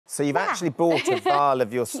So you've actually bought a vial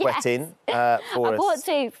of your sweat in for us. I bought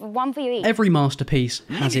two, one for you each. Every masterpiece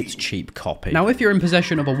has its cheap copy. Now, if you're in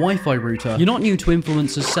possession of a Wi-Fi router, you're not new to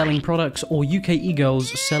influencers selling products or UK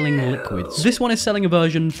e-girls selling liquids. This one is selling a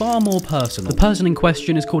version far more personal. The person in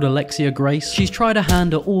question is called Alexia Grace. She's tried her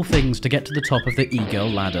hand at all things to get to the top of the e-girl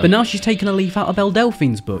ladder. But now she's taken a leaf out of Elle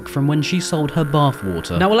Delphine's book from when she sold her bath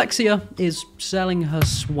water. Now, Alexia is selling her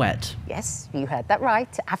sweat. Yes, you heard that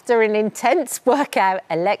right. After an intense workout,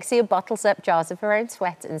 Alexia bottles up jars of her own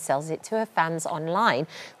sweat and sells it to her fans online,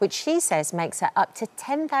 which she says makes her up to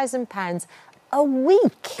 £10,000 a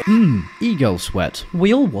week. E-girl sweat.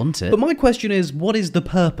 We all want it. But my question is, what is the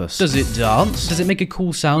purpose? Does it dance? Does it make a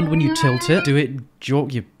cool sound when you tilt it? Do it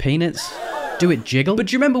jerk your peanuts? Do it jiggle? But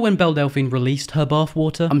do you remember when Belle Delphine released her bath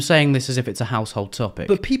water? I'm saying this as if it's a household topic.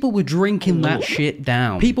 But people were drinking that shit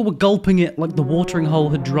down. People were gulping it like the watering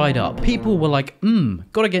hole had dried up. People were like,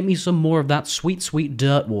 gotta get me some more of that sweet, sweet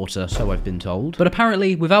dirt water, so I've been told. But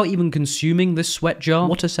apparently, without even consuming this sweat jar,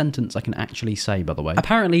 what a sentence I can actually say, by the way.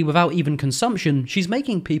 Apparently, without even consumption, she's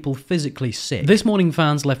making people physically sick. This Morning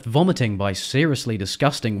fans left vomiting by seriously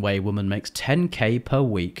disgusting way woman makes 10k per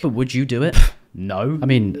week. But would you do it? No. I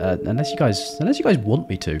mean, unless you guys want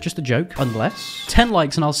me to. Just a joke. Unless. 10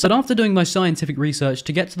 likes and I'll set. But after doing my scientific research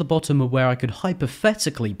to get to the bottom of where I could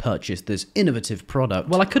hypothetically purchase this innovative product,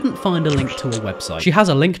 well, I couldn't find a link to a website. She has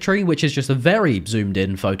a link tree, which is just a very zoomed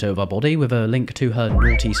in photo of her body with a link to her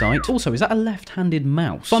naughty site. Also, is that a left-handed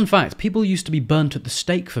mouse? Fun fact, people used to be burnt at the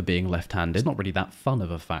stake for being left-handed. It's not really that fun of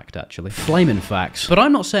a fact, actually. Flaming facts. But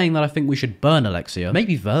I'm not saying that I think we should burn Alexia.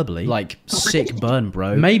 Maybe verbally. Like, sick burn,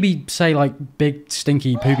 bro. Maybe say, like, big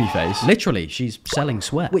stinky poopy face. Literally, she's selling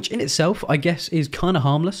sweat, which in itself I guess is kind of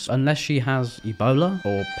harmless unless she has Ebola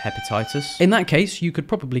or hepatitis. In that case, you could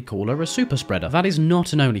probably call her a super spreader. That is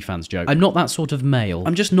not an OnlyFans joke. I'm not that sort of male.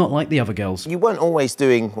 I'm just not like the other girls. You weren't always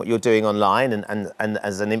doing what you're doing online and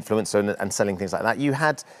as an influencer and selling things like that. You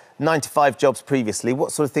had 9 to 5 jobs previously.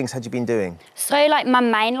 What sort of things had you been doing? So, like, my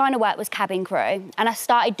main line of work was cabin crew, and I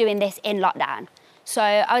started doing this in lockdown. So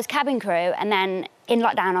I was cabin crew, and then in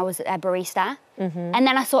lockdown I was a barista. And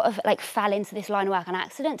then I sort of like fell into this line of work on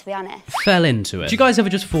accident, to be honest. Fell into it. Do you guys ever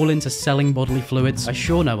just fall into selling bodily fluids? I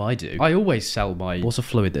sure know I do. I always sell my... What's a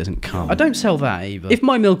fluid that doesn't come? I don't sell that either. If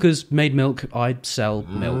my milkers made milk, I'd sell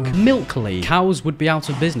milk. Milkly. Cows would be out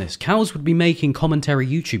of business. Cows would be making commentary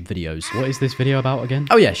YouTube videos. What is this video about again?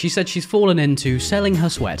 Oh yeah, she said she's fallen into selling her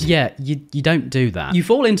sweat. Yeah, you don't do that. You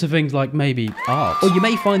fall into things like maybe art. Or you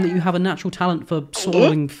may find that you have a natural talent for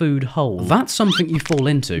swallowing food whole. That's something you fall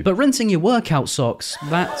into. But rinsing your workout socks,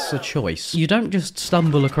 that's a choice. You don't just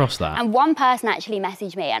stumble across that. And one person actually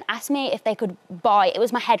messaged me and asked me if they could buy, it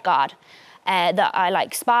was my head guard that I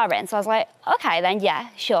like spar in. So I was like, okay then, yeah,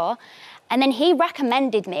 sure. And then he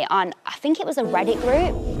recommended me on, I think it was a Reddit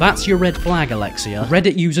group. That's your red flag, Alexia.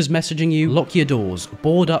 Reddit users messaging you, lock your doors,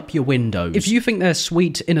 board up your windows. If you think they're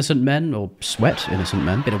sweet, innocent men, or sweat innocent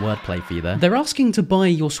men, bit of wordplay for you there, they're asking to buy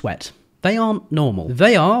your sweat. They aren't normal.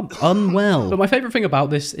 They are unwell. But my favourite thing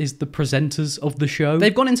about this is the presenters of the show.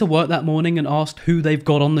 They've gone into work that morning and asked who they've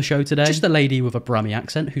got on the show today. Just a lady with a Brummy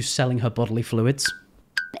accent who's selling her bodily fluids.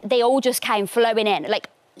 They all just came flowing in, like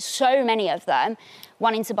so many of them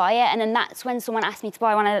wanting to buy it. And then that's when someone asked me to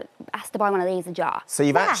buy one of these a jar. So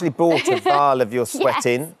you've actually bought a vial of your sweat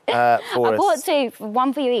in for us. I bought two,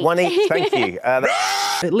 one for you each. One each, thank you.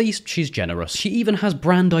 At least she's generous. She even has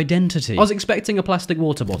brand identity. I was expecting a plastic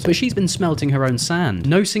water bottle, but she's been smelting her own sand.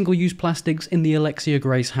 No single-use plastics in the Alexia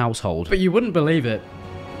Grace household. But you wouldn't believe it.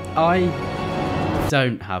 I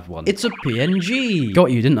don't have one. It's a PNG.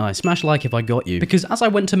 Got you, didn't I? Smash like if I got you. Because as I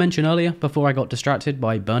went to mention earlier, before I got distracted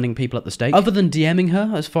by burning people at the stake, other than DMing her,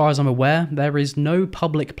 as far as I'm aware, there is no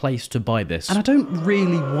public place to buy this. And I don't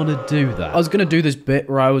really want to do that. I was going to do this bit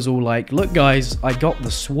where I was all like, look guys, I got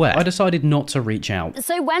the sweat. I decided not to reach out.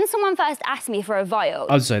 So when someone first asked me for a vial...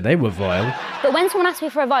 I'd say they were vile. But when someone asked me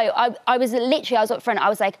for a vial, I was up front, I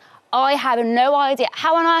was like, I have no idea.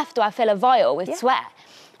 How on earth do I fill a vial with sweat?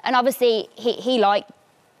 And obviously, he liked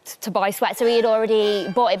to buy sweat, so he had already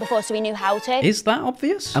bought it before, so he knew how to. Is that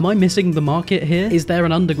obvious? Am I missing the market here? Is there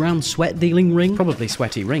an underground sweat dealing ring? Probably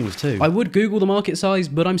sweaty rings too. I would Google the market size,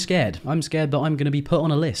 but I'm scared. I'm scared that I'm going to be put on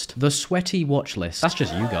a list. The sweaty watch list. That's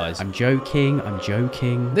just you guys. I'm joking. I'm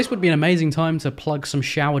joking. This would be an amazing time to plug some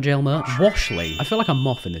shower gel merch. Washly. I feel like a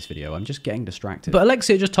moth in this video. I'm just getting distracted. But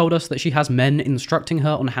Alexia just told us that she has men instructing her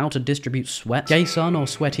on how to distribute sweat. Gay son or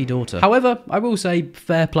sweaty daughter. However, I will say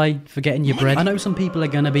fair play for getting your bread. I know some people are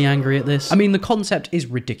going to be be angry at this. I mean, the concept is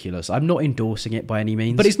ridiculous. I'm not endorsing it by any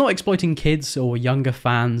means, but it's not exploiting kids or younger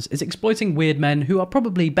fans. It's exploiting weird men who are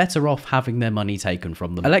probably better off having their money taken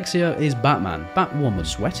from them. Alexia is Batman, Batwoman,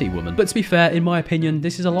 sweaty woman. But to be fair, in my opinion,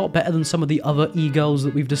 this is a lot better than some of the other e-girls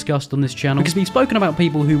that we've discussed on this channel, because we've spoken about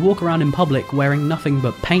people who walk around in public wearing nothing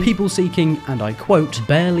but paint, people seeking, and I quote,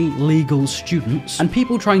 barely legal students, and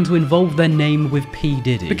people trying to involve their name with P.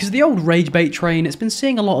 Diddy. Because the old rage bait train, it's been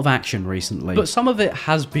seeing a lot of action recently, but some of it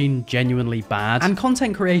has been genuinely bad, and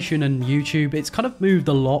content creation and YouTube, it's kind of moved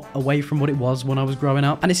a lot away from what it was when I was growing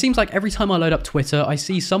up, and it seems like every time I load up Twitter, I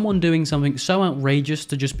see someone doing something so outrageous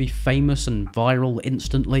to just be famous and viral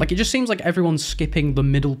instantly. Like, it just seems like everyone's skipping the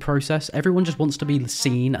middle process. Everyone just wants to be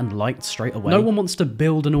seen and liked straight away. No one wants to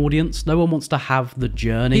build an audience. No one wants to have the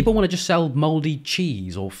journey. People want to just sell moldy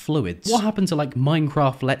cheese or fluids. What happened to, like,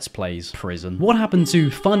 Minecraft Let's Plays? Prison. What happened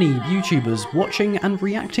to funny YouTubers watching and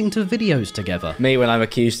reacting to videos together? Me when I'm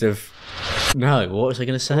accused of... No, what was I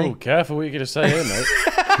going to say? Oh, careful what you're going to say here, mate.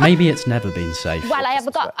 Maybe it's never been safe. Well,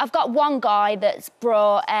 I've got one guy that's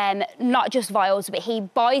brought not just vials, but he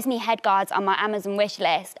buys me head guards on my Amazon wish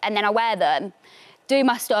list, and then I wear them, do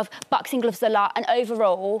my stuff, boxing gloves a lot, and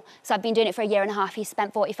overall, so I've been doing it for a year and a half, he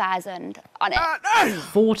spent 40,000 on it.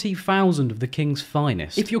 40,000 of the king's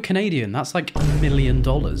finest. If you're Canadian, that's like $1 million.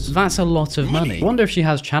 That's a lot of money. I wonder if she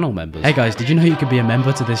has channel members. Hey guys, did you know you could be a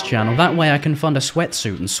member to this channel? That way I can fund a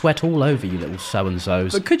sweatsuit and sweat all over you little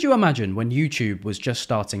so-and-sos. But could you imagine when YouTube was just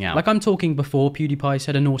starting out? Like, I'm talking before PewDiePie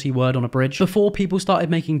said a naughty word on a bridge, before people started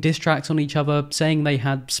making diss tracks on each other, saying they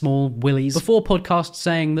had small willies, before podcasts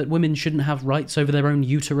saying that women shouldn't have rights over their own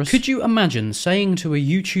uterus. Could you imagine saying to a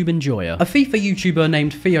YouTube enjoyer, a FIFA YouTuber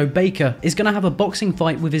named Theo Baker is going to have a boxing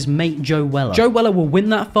fight with his mate Joe Weller. Joe Weller will win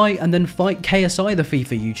that fight and then fight KSI, the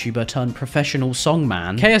FIFA YouTuber turned professional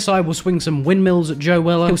songman. KSI will swing some windmills at Joe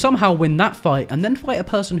Weller. He'll somehow win that fight and then fight a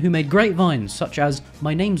person who made great vines such as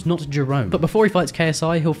My Name's Not Jerome. But before he fights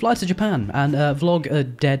KSI, he'll fly to Japan and vlog a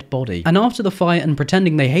dead body. And after the fight and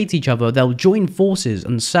pretending they hate each other, they'll join forces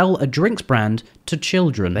and sell a drinks brand to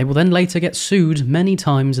children. They will then later get sued many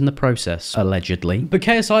times in the process, allegedly. But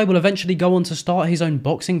KSI will eventually go on to start his own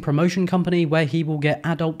boxing promotion company where he will get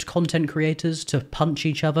adult content creators to punch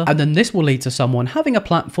each other. And then this will lead to someone having a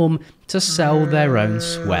platform to sell their own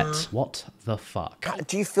sweat. What the fuck?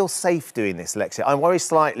 Do you feel safe doing this, Alexia? I worry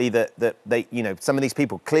slightly that they, you know, some of these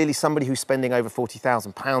people, clearly somebody who's spending over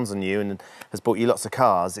 £40,000 on you and has bought you lots of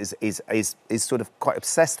cars is sort of quite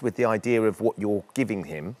obsessed with the idea of what you're giving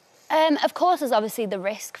him. Of course, there's obviously the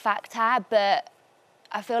risk factor, but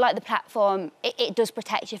I feel like the platform, it does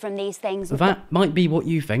protect you from these things. That might be what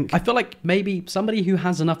you think. I feel like maybe somebody who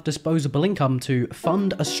has enough disposable income to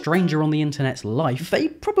fund a stranger on the internet's life, they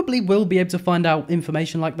probably will be able to find out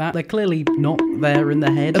information like that. They're clearly not there in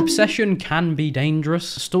their head. Obsession can be dangerous.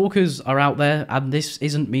 Stalkers are out there, and this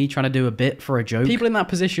isn't me trying to do a bit for a joke. People in that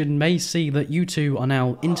position may see that you two are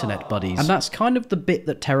now internet buddies, and that's kind of the bit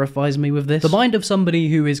that terrifies me with this. The mind of somebody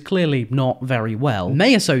who is clearly not very well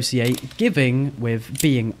may associate giving with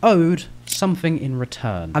being owed something in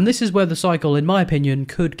return. And this is where the cycle, in my opinion,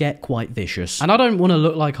 could get quite vicious. And I don't want to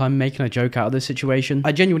look like I'm making a joke out of this situation.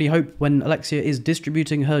 I genuinely hope when Alexia is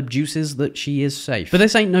distributing her juices that she is safe. But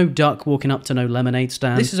this ain't no duck walking up to no lemonade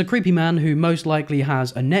stand. This is a creepy man who most likely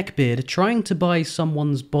has a neck beard trying to buy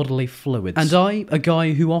someone's bodily fluids. And I, a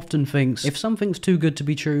guy who often thinks if something's too good to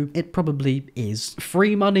be true, it probably is.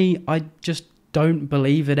 Free money, I just don't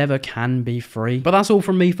believe it ever can be free. But that's all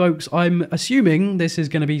from me, folks. I'm assuming this is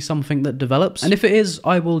going to be something that develops, and if it is,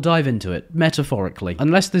 I will dive into it, metaphorically.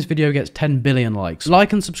 Unless this video gets 10 billion likes.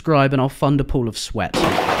 Like and subscribe and I'll fund a pool of sweat.